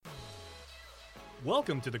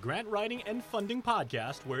Welcome to the Grant Writing and Funding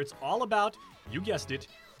Podcast, where it's all about, you guessed it,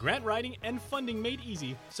 grant writing and funding made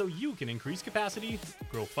easy so you can increase capacity,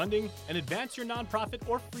 grow funding, and advance your nonprofit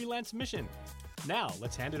or freelance mission. Now,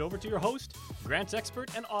 let's hand it over to your host, grants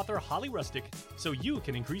expert and author Holly Rustick, so you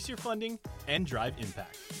can increase your funding and drive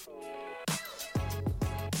impact.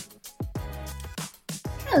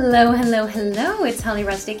 Hello. It's Holly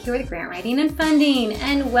Rustick here with Grant Writing and Funding,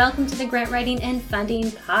 and welcome to the Grant Writing and Funding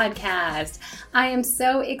Podcast. I am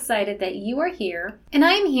so excited that you are here, and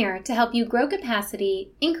I am here to help you grow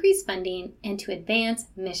capacity, increase funding, and to advance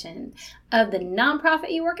mission of the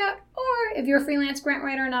nonprofit you work at, or if you're a freelance grant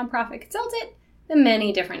writer or nonprofit consultant, the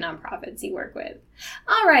many different nonprofits you work with.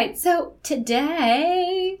 All right, so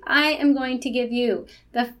today I am going to give you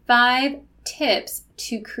the 5 tips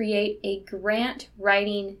to create a grant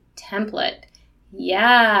writing template.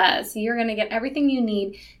 Yes, you're going to get everything you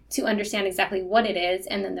need to understand exactly what it is,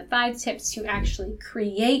 and then the 5 tips to actually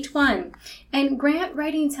create one. And grant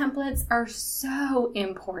writing templates are so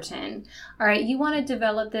important. All right, you want to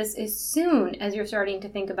develop this as soon as you're starting to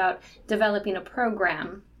think about developing a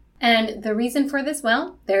program. And the reason for this,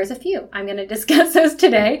 well, there's a few. I'm going to discuss those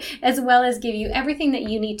today, as well as give you everything that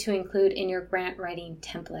you need to include in your grant writing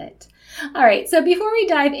template. All right, so before we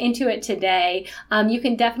dive into it today, you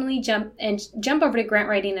can definitely jump over to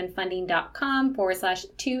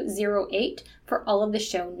grantwritingandfunding.com/208 for all of the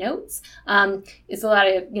show notes. It's a lot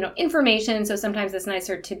of information, so sometimes it's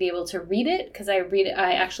nicer to be able to read it, because I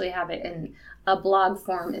actually have it in a blog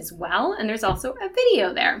form as well, and there's also a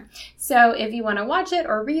video there. So if you want to watch it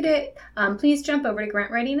or read it, please jump over to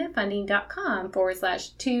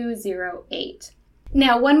grantwritingandfunding.com/208.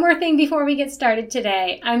 Now, one more thing before we get started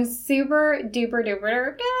today. I'm super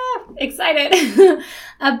duper excited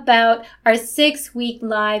about our 6-week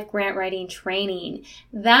live grant writing training.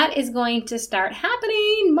 That is going to start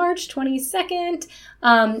happening March 22nd,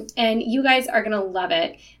 and you guys are going to love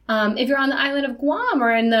it. If you're on the island of Guam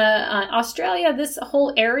or in the Australia, this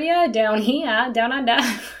whole area down here, down under,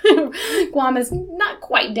 Guam is not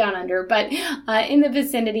quite down under, but in the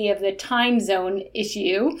vicinity of the time zone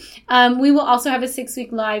issue, we will also have a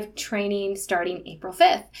 6-week live training starting April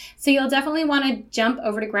 5th. So you'll definitely want to jump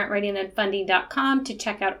over to grantwritingandfunding.com to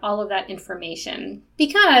check out all of that information.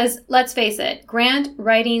 Because, let's face it, grant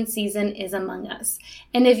writing season is among us.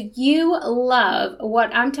 And if you love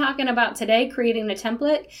what I'm talking about today, creating a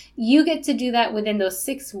template, you get to do that within those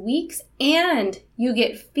 6 weeks, and you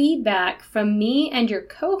get feedback from me and your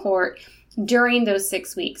cohort during those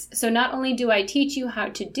 6 weeks. So not only do I teach you how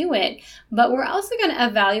to do it, but we're also going to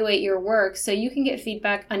evaluate your work so you can get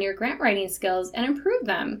feedback on your grant writing skills and improve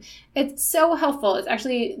them. It's so helpful. It's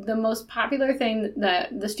actually the most popular thing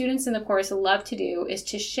that the students in the course love to do, is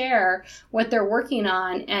to share what they're working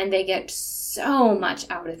on, and they get so much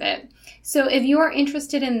out of it. So if you are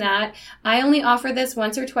interested in that, I only offer this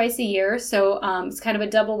once or twice a year. So it's kind of a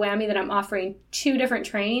double whammy that I'm offering 2 different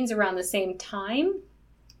trainings around the same time.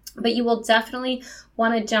 But you will definitely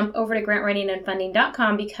want to jump over to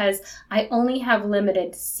grantwritingandfunding.com, because I only have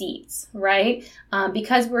limited seats, right?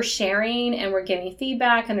 Because we're sharing and we're getting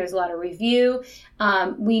feedback and there's a lot of review,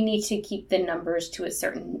 we need to keep the numbers to a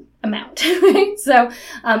certain amount, right? So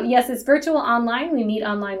yes, it's virtual online. We meet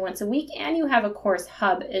online once a week, and you have a course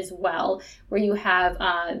hub as well, where you have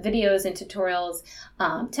videos and tutorials,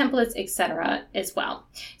 templates, etc. as well.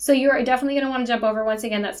 So you're definitely going to want to jump over. Once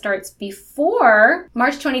again, that starts before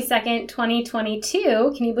March 22nd, 2022.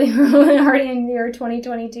 Can you believe we're already in the year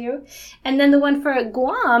 2022? And then the one for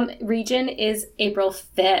Guam region is April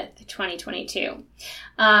 5th, 2022.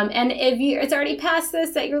 And if it's already past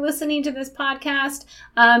this, that you're listening to this podcast,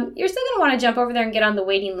 you're still going to want to jump over there and get on the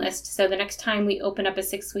waiting list. So the next time we open up a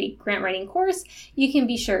 6-week grant writing course, you can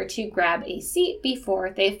be sure to grab a seat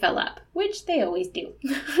before they fill up, which they always do.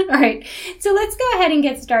 All right. So let's go ahead and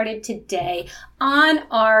get started today on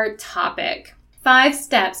our topic: 5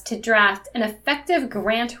 steps to draft an effective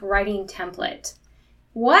grant writing template.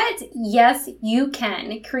 What? Yes, you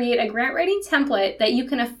can create a grant writing template that you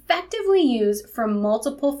can effectively use for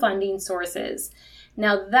multiple funding sources.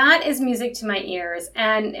 Now that is music to my ears.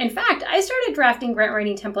 And in fact, I started drafting grant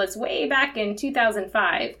writing templates way back in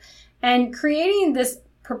 2005. And creating this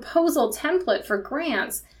proposal template for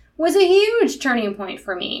grants was a huge turning point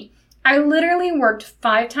for me. I literally worked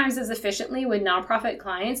 5 times as efficiently with nonprofit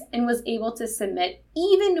clients and was able to submit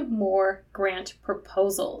even more grant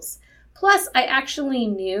proposals. Plus, I actually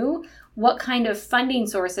knew what kind of funding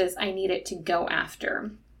sources I needed to go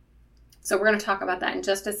after. So we're going to talk about that in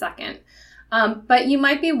just a second. But you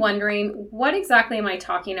might be wondering, what exactly am I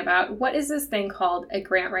talking about? What is this thing called a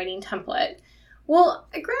grant writing template? Well,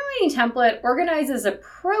 a grant writing template organizes a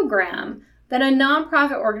program, that a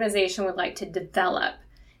nonprofit organization would like to develop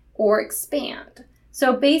or expand.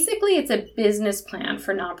 So basically, it's a business plan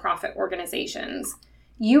for nonprofit organizations.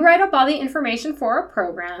 You write up all the information for a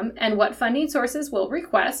program, and what funding sources will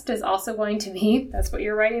request is also going to be, that's what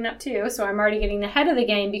you're writing up too. So I'm already getting ahead of the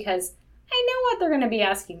game because I know what they're going to be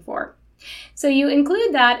asking for. So you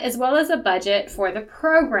include that as well as a budget for the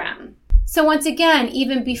program. So once again,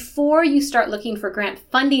 even before you start looking for grant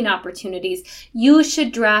funding opportunities, you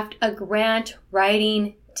should draft a grant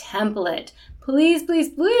writing template. Please, please,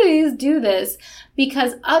 please do this,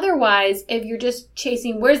 because otherwise, if you're just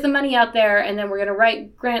chasing where's the money out there and then we're going to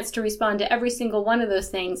write grants to respond to every single one of those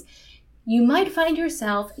things, you might find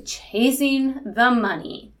yourself chasing the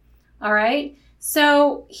money. All right?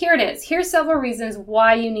 So here it is. Here's several reasons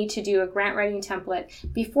why you need to do a grant writing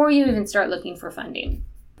template before you even start looking for funding.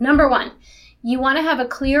 Number one, you want to have a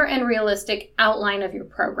clear and realistic outline of your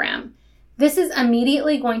program. This is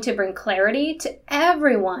immediately going to bring clarity to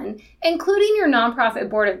everyone, including your nonprofit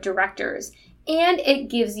board of directors, and it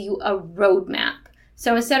gives you a roadmap.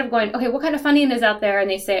 So instead of going, okay, what kind of funding is out there? And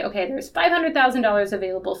they say, okay, there's $500,000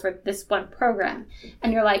 available for this one program.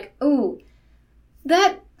 And you're like, ooh,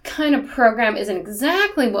 that kind of program isn't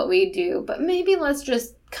exactly what we do, but maybe let's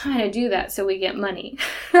just kind of do that so we get money.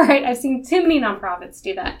 All right, I've seen too many nonprofits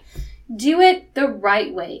do that. Do it the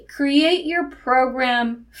right way. Create your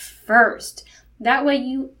program first. That way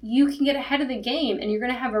you can get ahead of the game and you're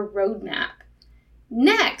going to have a roadmap.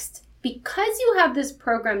 Next, because you have this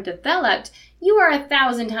program developed, you are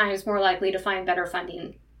 1,000 times more likely to find better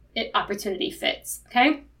funding opportunity fits,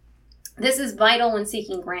 okay? This is vital when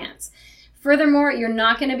seeking grants. Furthermore, you're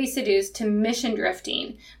not going to be seduced to mission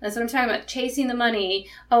drifting. That's what I'm talking about, chasing the money.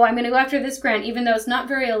 Oh, I'm going to go after this grant, even though it's not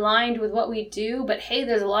very aligned with what we do, but hey,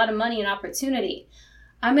 there's a lot of money and opportunity.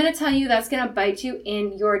 I'm going to tell you that's going to bite you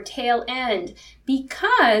in your tail end,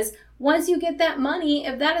 because once you get that money,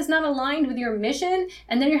 if that is not aligned with your mission,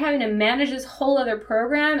 and then you're having to manage this whole other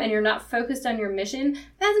program and you're not focused on your mission,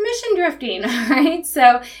 that's mission drifting, all right?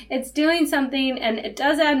 So it's doing something and it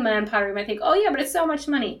does add manpower. You might think, oh yeah, but it's so much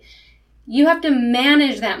money. You have to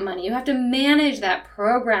manage that money. You have to manage that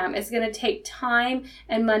program. It's going to take time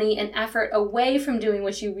and money and effort away from doing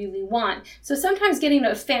what you really want. So sometimes getting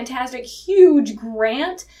a fantastic, huge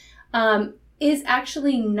grant is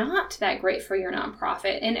actually not that great for your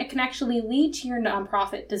nonprofit. And it can actually lead to your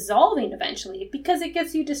nonprofit dissolving eventually because it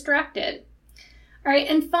gets you distracted. All right,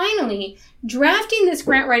 and finally, drafting this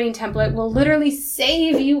grant writing template will literally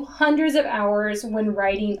save you hundreds of hours when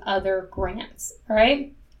writing other grants. All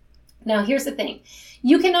right? Now, here's the thing.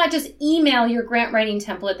 You cannot just email your grant writing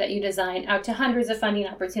template that you design out to hundreds of funding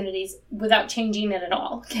opportunities without changing it at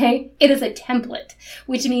all, okay? It is a template,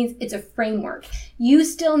 which means it's a framework. You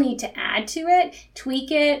still need to add to it, tweak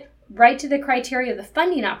it, write to the criteria of the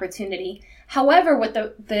funding opportunity. However, what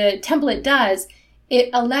the template does, it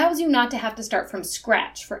allows you not to have to start from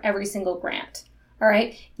scratch for every single grant, all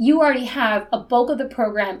right? You already have a bulk of the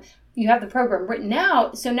program. You have the program written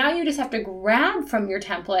out, so now you just have to grab from your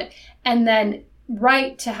template and then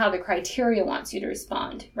write to how the criteria wants you to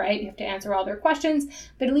respond, right? You have to answer all their questions,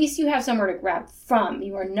 but at least you have somewhere to grab from.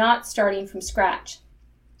 You are not starting from scratch.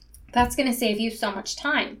 That's going to save you so much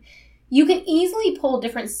time. You can easily pull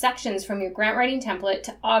different sections from your grant writing template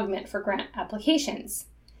to augment for grant applications.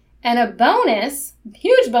 And a bonus,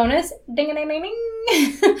 huge bonus,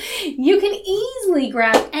 ding-a-ding-ding-ding, you can easily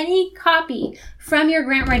grab any copy from your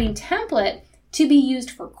grant writing template to be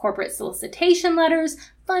used for corporate solicitation letters,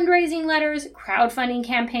 fundraising letters, crowdfunding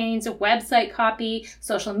campaigns, website copy,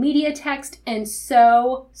 social media text, and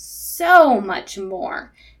so much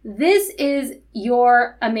more. This is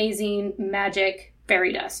your amazing magic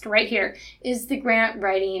fairy dust right here, is the grant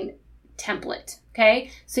writing template.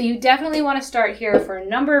 Okay, so you definitely want to start here for a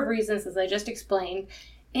number of reasons, as I just explained.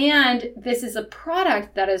 And this is a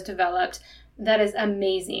product that is developed that is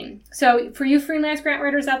amazing. So for you freelance grant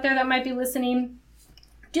writers out there that might be listening,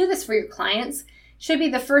 do this for your clients. Should be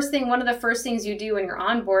the first thing, one of the first things you do when you're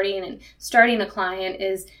onboarding and starting a client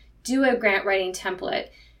is do a grant writing template.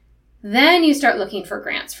 Then you start looking for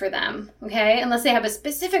grants for them, okay? Unless they have a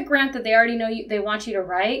specific grant that they already know they want you to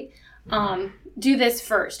write. Do this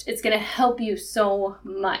first. It's going to help you so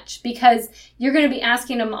much because you're going to be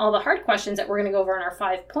asking them all the hard questions that we're going to go over in our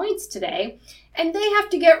 5 points today. And they have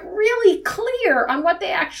to get really clear on what they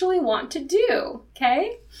actually want to do.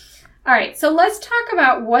 Okay? All right. So let's talk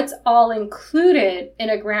about what's all included in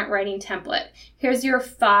a grant writing template. Here's your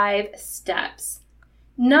 5 steps.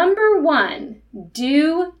 Number 1,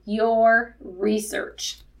 do your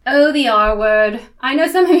research. Oh, the R word. I know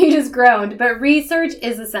some of you just groaned, but research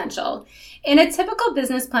is essential. In a typical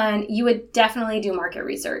business plan, you would definitely do market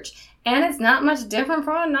research, and it's not much different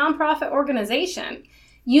from a nonprofit organization.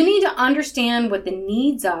 You need to understand what the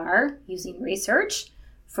needs are using research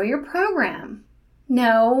for your program.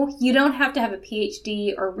 No, you don't have to have a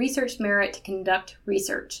PhD or research merit to conduct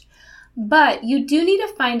research, but you do need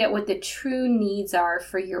to find out what the true needs are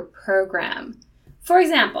for your program. For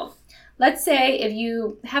example, let's say if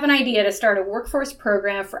you have an idea to start a workforce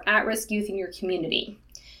program for at-risk youth in your community.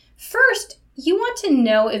 First, you want to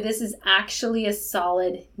know if this is actually a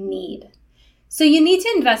solid need. So you need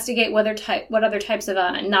to investigate what other types of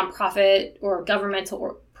nonprofit or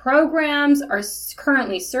governmental programs are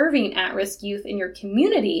currently serving at-risk youth in your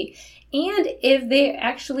community, and if they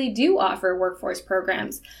actually do offer workforce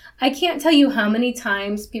programs. I can't tell you how many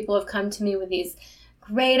times people have come to me with these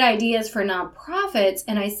great ideas for nonprofits,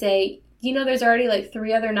 and I say, there's already like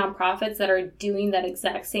 3 other nonprofits that are doing that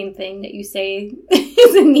exact same thing that you say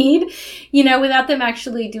is a need, without them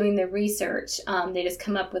actually doing the research. They just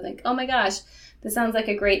come up with like, oh my gosh, this sounds like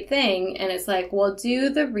a great thing. And it's like, well, do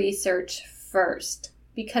the research first,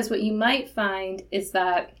 because what you might find is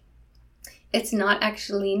that it's not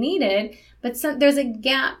actually needed, but there's a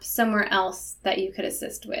gap somewhere else that you could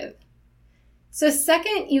assist with. So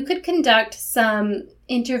second, you could conduct some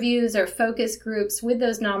interviews or focus groups with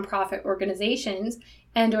those nonprofit organizations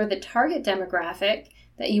and or the target demographic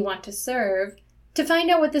that you want to serve to find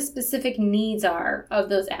out what the specific needs are of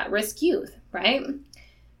those at-risk youth, right?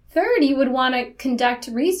 Third, you would want to conduct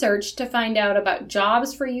research to find out about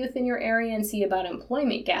jobs for youth in your area and see about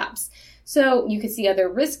employment gaps. So you could see other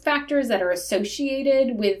risk factors that are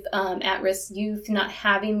associated with at-risk youth not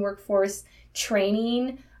having workforce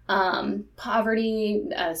training, poverty,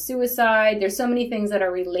 suicide. There's so many things that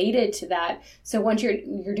are related to that. So once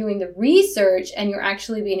you're doing the research and you're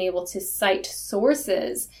actually being able to cite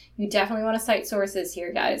sources, you definitely want to cite sources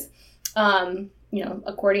here, guys.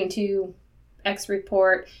 According to X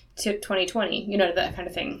report to 2020, that kind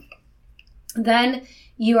of thing. Then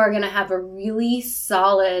you are going to have a really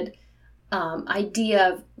solid idea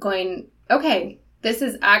of going, okay, this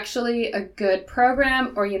is actually a good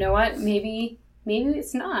program, or you know what, maybe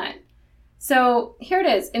it's not. So here it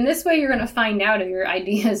is. In this way, you're going to find out if your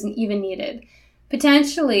idea isn't even needed.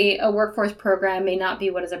 Potentially, a workforce program may not be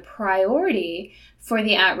what is a priority for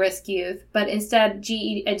the at-risk youth, but instead a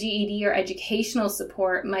GED or educational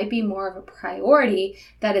support might be more of a priority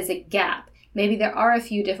that is a gap. Maybe there are a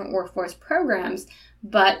few different workforce programs,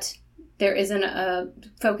 but there isn't a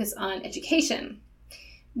focus on education.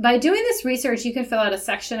 By doing this research, you can fill out a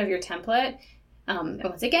section of your template, and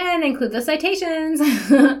once again, include the citations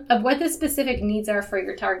of what the specific needs are for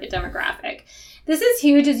your target demographic. This is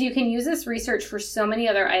huge, as you can use this research for so many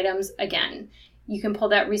other items. Again, you can pull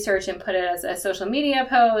that research and put it as a social media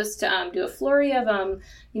post, do a flurry of them,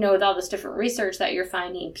 with all this different research that you're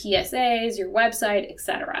finding, PSAs, your website,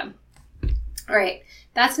 etc. All right,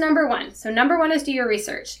 that's number 1. So number 1 is do your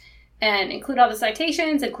research and include all the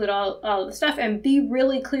citations, include all the stuff, and be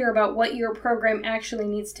really clear about what your program actually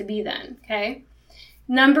needs to be then, okay?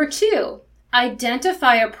 Number 2,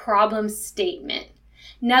 identify a problem statement.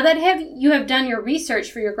 Now that you have done your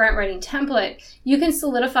research for your grant writing template, you can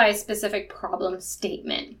solidify a specific problem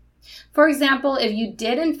statement. For example, if you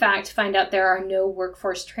did in fact find out there are no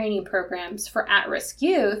workforce training programs for at-risk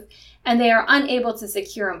youth and they are unable to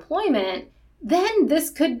secure employment, then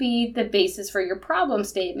this could be the basis for your problem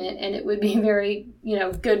statement, and it would be very,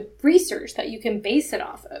 good research that you can base it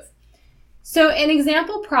off of. So an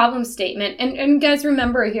example problem statement, and guys,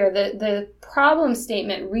 remember here, the problem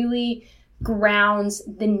statement really grounds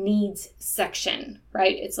the needs section,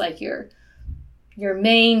 right? It's like your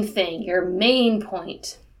main thing, your main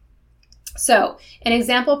point. So an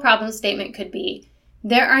example problem statement could be,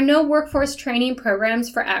 there are no workforce training programs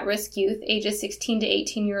for at-risk youth ages 16 to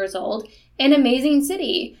 18 years old in Amazing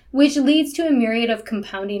City, which leads to a myriad of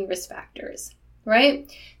compounding risk factors,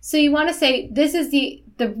 right? So you want to say, this is the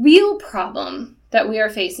real problem that we are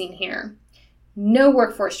facing here. No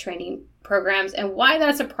workforce training programs, and why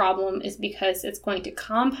that's a problem is because it's going to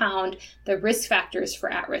compound the risk factors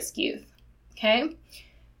for at-risk youth, okay?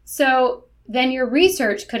 So then your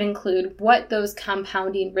research could include what those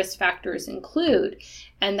compounding risk factors include,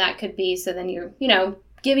 and that could be, so then you're,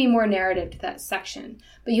 giving more narrative to that section.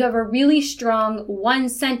 But you have a really strong 1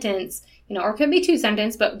 sentence, or it could be 2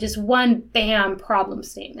 sentences, but just 1 bam problem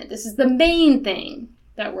statement. This is the main thing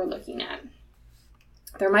that we're looking at.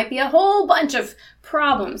 There might be a whole bunch of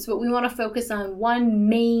problems, but we want to focus on 1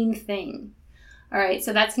 main thing. All right,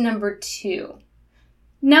 so that's number 2.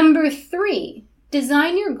 Number 3,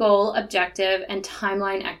 design your goal, objective, and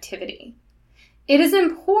timeline activity. It is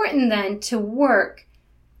important then to work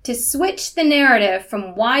to switch the narrative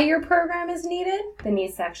from why your program is needed, the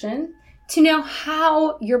needs section, to know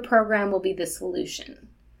how your program will be the solution.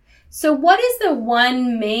 So what is the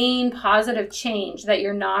one main positive change that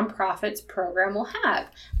your nonprofit's program will have?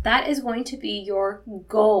 That is going to be your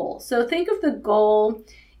goal. So think of the goal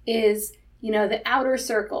is, the outer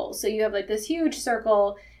circle. So you have like this huge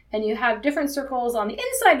circle and you have different circles on the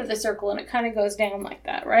inside of the circle and it kind of goes down like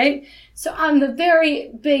that, right? So on the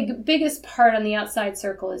very biggest part on the outside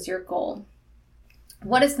circle is your goal.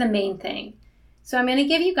 What is the main thing? So I'm going to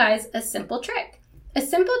give you guys a simple trick. A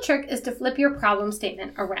simple trick is to flip your problem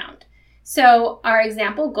statement around. So our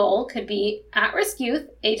example goal could be at-risk youth,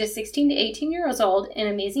 ages 16 to 18 years old in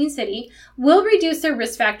Amazing City, will reduce their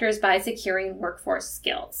risk factors by securing workforce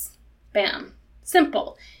skills. Bam.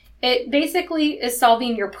 Simple. It basically is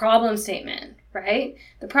solving your problem statement, right?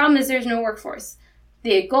 The problem is there's no workforce.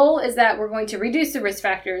 The goal is that we're going to reduce the risk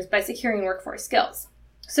factors by securing workforce skills.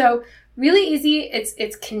 So really easy.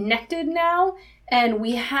 It's connected now, and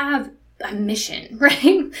we have a mission,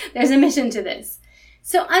 right? There's a mission to this.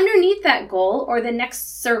 So underneath that goal, or the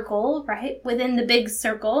next circle, right, within the big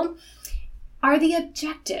circle, are the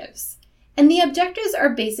objectives. And the objectives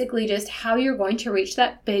are basically just how you're going to reach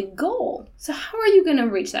that big goal. So how are you going to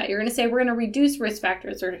reach that? You're going to say, we're going to reduce risk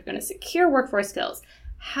factors. We're going to secure workforce skills.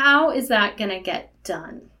 How is that going to get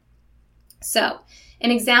done? So an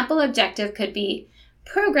example objective could be,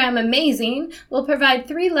 Program Amazing will provide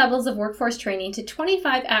 3 levels of workforce training to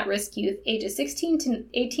 25 at-risk youth ages 16 to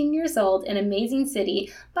 18 years old in Amazing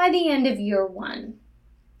City by the end of year 1.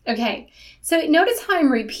 Okay, so notice how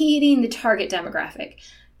I'm repeating the target demographic.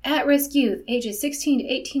 At-risk youth ages 16 to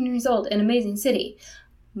 18 years old in Amazing City.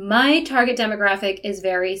 My target demographic is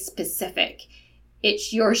very specific.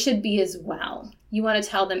 Yours should be as well. You want to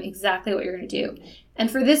tell them exactly what you're going to do. And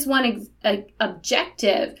for this one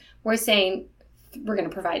objective, we're saying we're going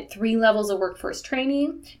to provide 3 levels of workforce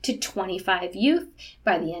training to 25 youth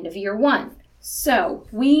by the end of year 1. So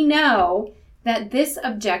we know that this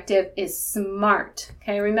objective is SMART.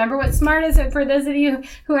 Okay, remember what SMART is for those of you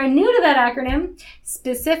who are new to that acronym.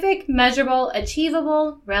 Specific, measurable,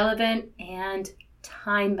 achievable, relevant, and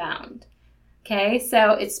time-bound. Okay,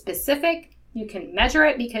 so it's specific. You can measure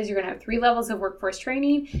it because you're going to have 3 levels of workforce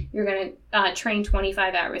training. You're going to train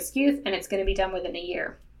 25 at-risk youth, and it's going to be done within a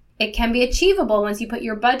year. It can be achievable once you put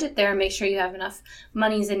your budget there and make sure you have enough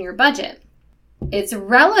monies in your budget. It's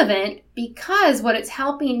relevant because what it's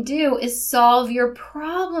helping do is solve your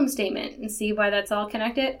problem statement. And see why that's all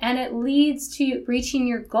connected? And it leads to reaching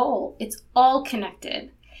your goal. It's all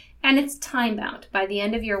connected. And it's time-bound by the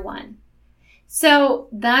end of year 1. So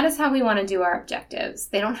that is how we want to do our objectives.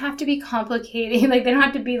 They don't have to be complicated. They don't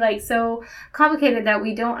have to be so complicated that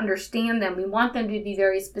we don't understand them. We want them to be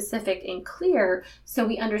very specific and clear so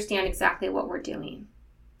we understand exactly what we're doing.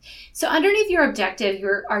 So underneath your objective,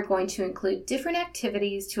 you are going to include different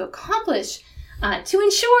activities to accomplish, to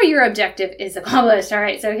ensure your objective is accomplished. All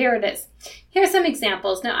right, so here it is. Here are some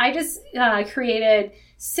examples. Now, I just created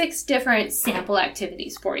 6 different sample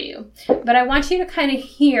activities for you, but I want you to kind of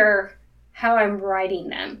hear how I'm writing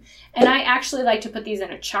them. And I actually like to put these in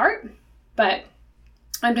a chart, but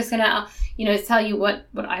I'm just going to, tell you what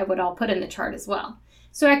I would all put in the chart as well.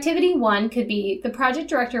 So activity 1 could be the project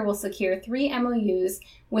director will secure 3 MOUs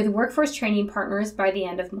with workforce training partners by the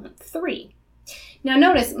end of month 3. Now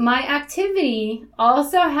notice my activity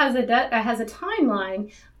also has a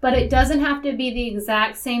timeline, but it doesn't have to be the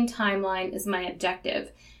exact same timeline as my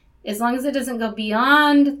objective. As long as it doesn't go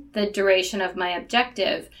beyond the duration of my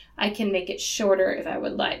objective, I can make it shorter if I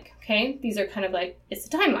would like. Okay, these are kind of it's a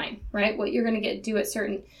timeline, right? What you're going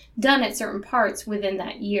to done at certain parts within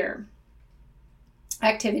that year.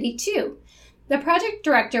 Activity 2. The project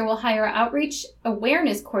director will hire an outreach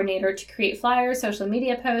awareness coordinator to create flyers, social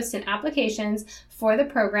media posts, and applications for the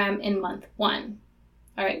program in month 1.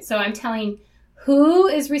 All right, so I'm telling who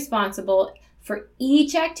is responsible for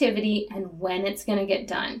each activity and when it's going to get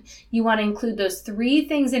done. You want to include those 3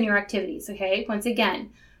 things in your activities, okay? Once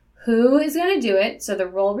again, who is going to do it? So the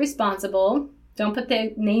role responsible. Don't put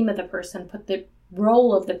the name of the person, put the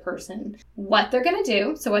role of the person. What they're going to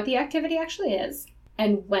do, so what the activity actually is,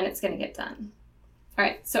 and when it's going to get done. All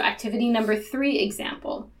right, so activity number 3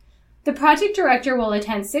 example. The project director will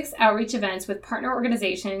attend 6 outreach events with partner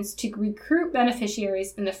organizations to recruit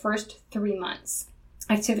beneficiaries in the first 3 months.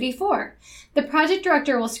 Activity 4. The project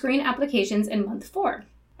director will screen applications in month 4.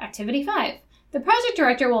 Activity 5. The project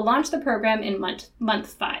director will launch the program in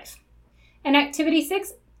month 5. And activity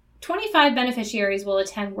 6, 25 beneficiaries will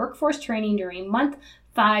attend workforce training during month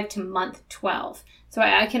 5 to month 12. So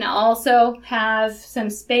I can also have some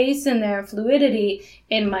space in there, fluidity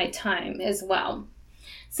in my time as well.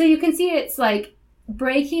 So you can see it's like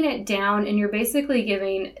breaking it down, and you're basically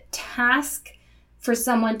giving task for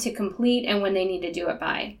someone to complete and when they need to do it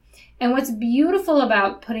by. And what's beautiful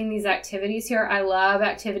about putting these activities here, I love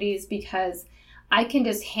activities because I can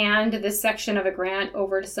just hand this section of a grant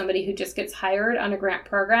over to somebody who just gets hired on a grant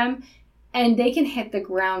program, and they can hit the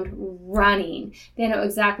ground running. They know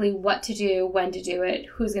exactly what to do, when to do it,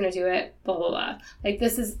 who's going to do it, blah, blah, blah. Like,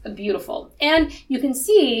 this is beautiful. And you can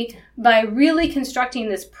see by really constructing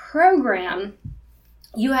this program,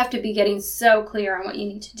 you have to be getting so clear on what you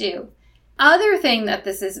need to do. Other thing that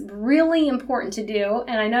this is really important to do,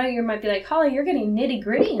 and I know you might be like, Holly, you're getting nitty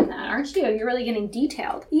gritty in that, aren't you? You're really getting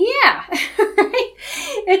detailed. Yeah, right?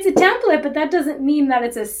 It's a template, but that doesn't mean that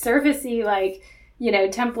it's a surfacey, like,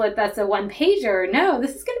 template that's a one-pager. No,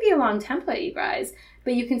 this is going to be a long template, you guys.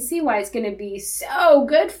 But you can see why it's going to be so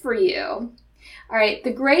good for you. All right,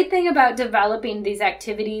 the great thing about developing these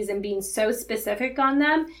activities and being so specific on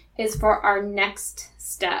them is for our next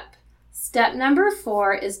step. Step number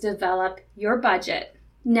 4 is develop your budget.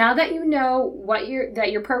 Now that you know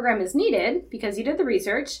that your program is needed because you did the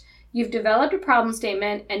research, you've developed a problem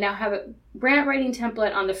statement and now have a grant writing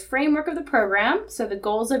template on the framework of the program, so the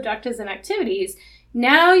goals, objectives, and activities.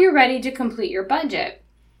 Now you're ready to complete your budget.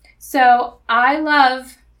 So I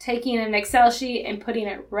love taking an Excel sheet and putting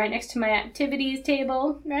it right next to my activities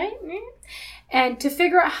table, right? And to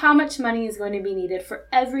figure out how much money is going to be needed for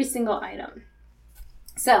every single item.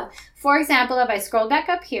 So, for example, if I scroll back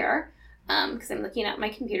up here, because I'm looking at my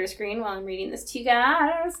computer screen while I'm reading this to you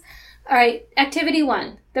guys. All right, activity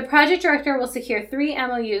 1. The project director will secure 3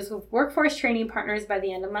 MOUs with workforce training partners by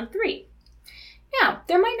the end of month 3. Now,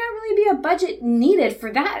 there might not really be a budget needed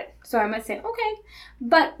for that. So I might say, okay,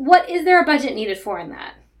 but what is there a budget needed for in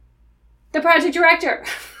that? The project director,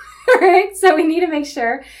 right? So we need to make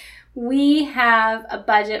sure we have a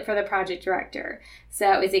budget for the project director.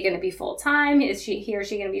 So is he going to be full-time? Is he or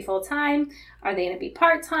she going to be full-time? Are they going to be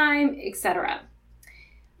part-time, etc.?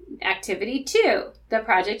 Activity 2, the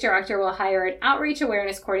project director will hire an outreach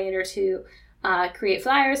awareness coordinator to create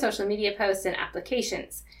flyers, social media posts, and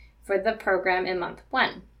applications for the program in month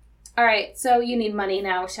 1. All right, so you need money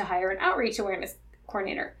now to hire an outreach awareness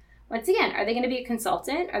coordinator. Once again, are they going to be a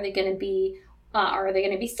consultant? Are they going to be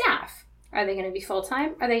staff? Are they going to be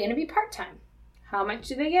full-time? Are they going to be part-time? How much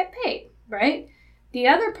do they get paid, right? The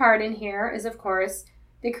other part in here is, of course,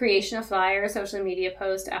 the creation of flyers, social media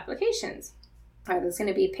post applications. Are those going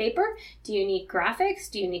to be paper? Do you need graphics?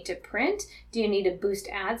 Do you need to print? Do you need to boost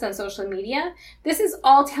ads on social media? This is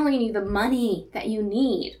all telling you the money that you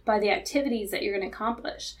need by the activities that you're going to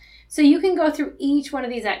accomplish. So you can go through each one of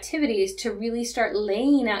these activities to really start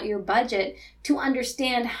laying out your budget to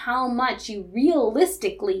understand how much you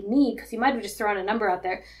realistically need, because you might have just thrown a number out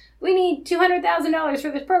there. We need $200,000 for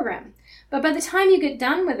this program. But by the time you get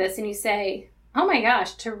done with this and you say, oh my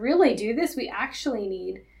gosh, to really do this, we actually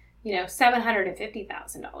need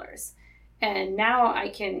 $750,000. And now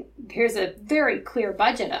here's a very clear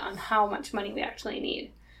budget on how much money we actually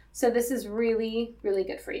need. So this is really, really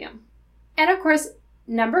good for you. And of course,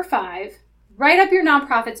 number 5, write up your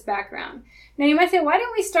nonprofit's background. Now you might say, why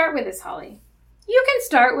don't we start with this, Holly? You can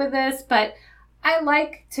start with this, but I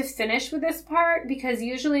like to finish with this part because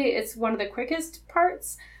usually it's one of the quickest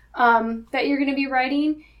parts that you're going to be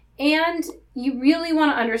writing. And you really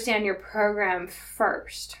want to understand your program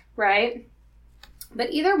first, right?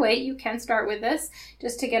 But either way, you can start with this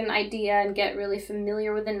just to get an idea and get really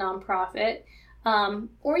familiar with the nonprofit,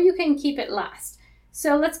 or you can keep it last.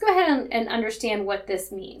 So let's go ahead and understand what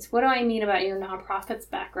this means. What do I mean about your nonprofit's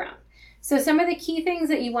background? So some of the key things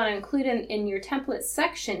that you want to include in your template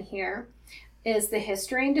section here is the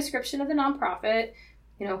history and description of the nonprofit,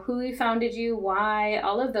 who founded you, why,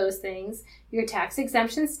 all of those things, your tax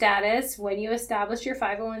exemption status, when you established your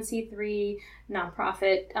 501c3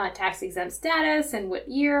 nonprofit tax exempt status, and what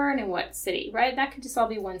year and in what city, right? That could just all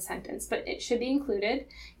be one sentence, but it should be included.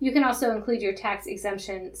 You can also include your tax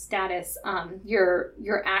exemption status,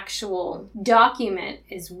 your actual document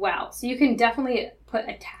as well. So you can definitely put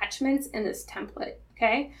attachments in this template,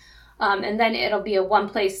 okay? And then it'll be a one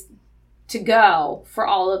place to go for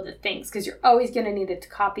all of the things, because you're always going to need a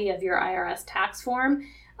copy of your IRS tax form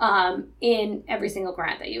in every single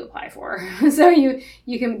grant that you apply for. So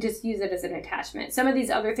you can just use it as an attachment. Some of these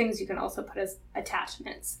other things you can also put as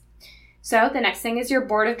attachments. So the next thing is your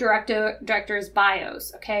board of directors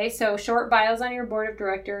bios. Okay, so short bios on your board of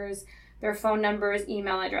directors, their phone numbers,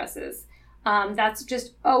 email addresses. That's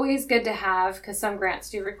just always good to have because some grants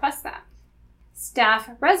do request that. Staff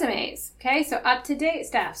resumes. Okay, so up-to-date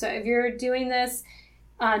staff. So if you're doing this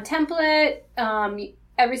template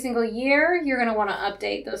every single year, you're going to want to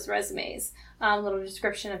update those resumes. A little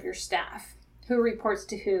description of your staff, who reports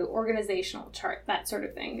to who, organizational chart, that sort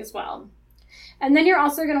of thing as well. And then you're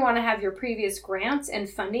also going to want to have your previous grants and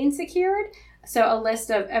funding secured. So a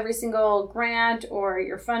list of every single grant or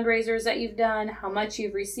your fundraisers that you've done, how much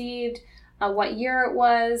you've received, what year it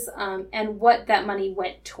was, and what that money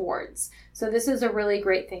went towards. So this is a really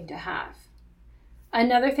great thing to have.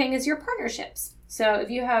 Another thing is your partnerships. So if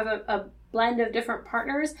you have a blend of different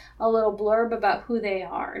partners, a little blurb about who they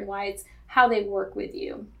are and why it's how they work with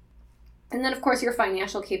you. And then, of course, your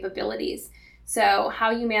financial capabilities. So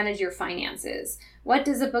how you manage your finances. What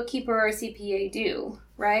does a bookkeeper or a CPA do,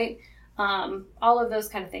 right? All of those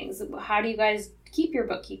kind of things. How do you guys keep your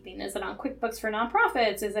bookkeeping? Is it on QuickBooks for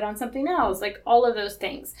nonprofits? Is it on something else? Like all of those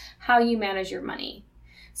things. How you manage your money.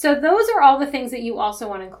 So those are all the things that you also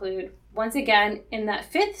want to include, once again, in that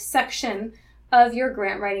 5th section of your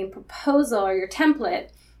grant writing proposal or your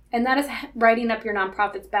template. And that is writing up your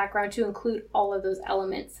nonprofit's background to include all of those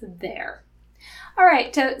elements there. All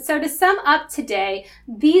right, so to sum up today,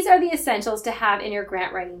 these are the essentials to have in your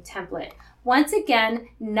grant writing template. Once again,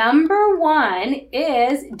 number 1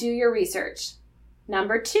 is do your research.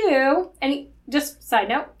 Number 2, and just side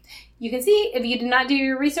note, you can see if you did not do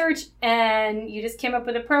your research and you just came up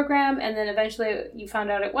with a program and then eventually you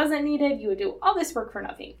found out it wasn't needed, you would do all this work for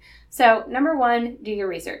nothing. So number 1, do your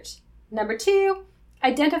research. Number 2,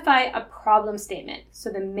 identify a problem statement, so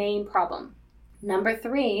the main problem. Number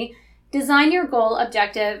 3, design your goal,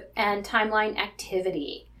 objective, and timeline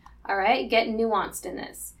activity. All right, get nuanced in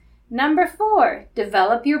this. Number 4,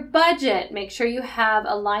 develop your budget. Make sure you have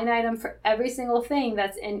a line item for every single thing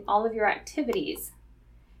that's in all of your activities.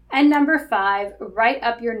 And number 5, write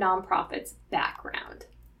up your nonprofit's background.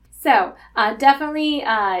 So definitely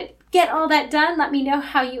get all that done. Let me know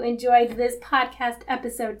how you enjoyed this podcast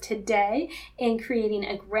episode today in creating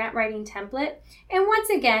a grant writing template. And once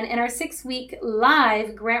again, in our 6-week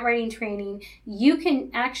live grant writing training, you can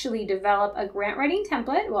actually develop a grant writing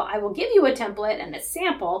template. Well, I will give you a template and a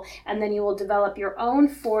sample, and then you will develop your own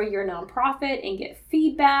for your nonprofit and get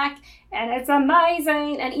feedback. And it's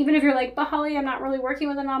amazing. And even if you're like, but Holly, I'm not really working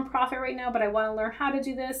with a nonprofit right now, but I want to learn how to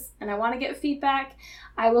do this and I want to get feedback,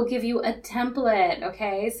 I will give you a template,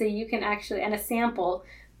 okay? So you can actually, and a sample,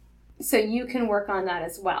 so you can work on that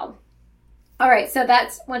as well. All right, so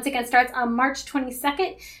that's, once again, starts on March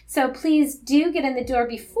 22nd. So please do get in the door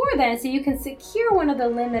before then so you can secure one of the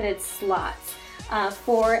limited slots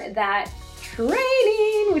for that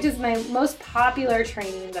training, which is my most popular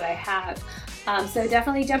training that I have. So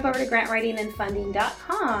definitely jump over to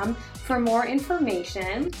grantwritingandfunding.com for more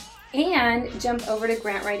information, and jump over to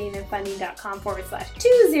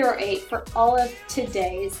grantwritingandfunding.com/208 for all of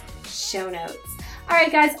today's show notes. All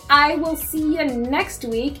right, guys, I will see you next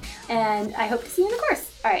week, and I hope to see you in the course.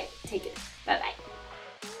 All right, take it. Bye-bye.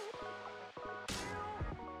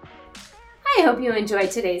 I hope you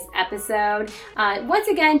enjoyed today's episode. Once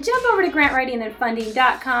again, jump over to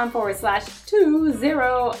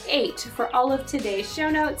grantwritingandfunding.com/208 for all of today's show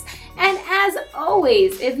notes. And as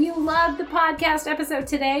always, if you loved the podcast episode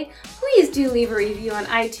today, please do leave a review on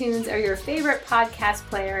iTunes or your favorite podcast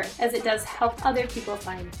player, as it does help other people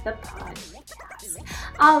find the podcast.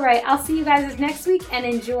 All right, I'll see you guys next week, and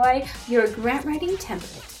enjoy your grant writing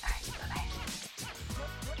template.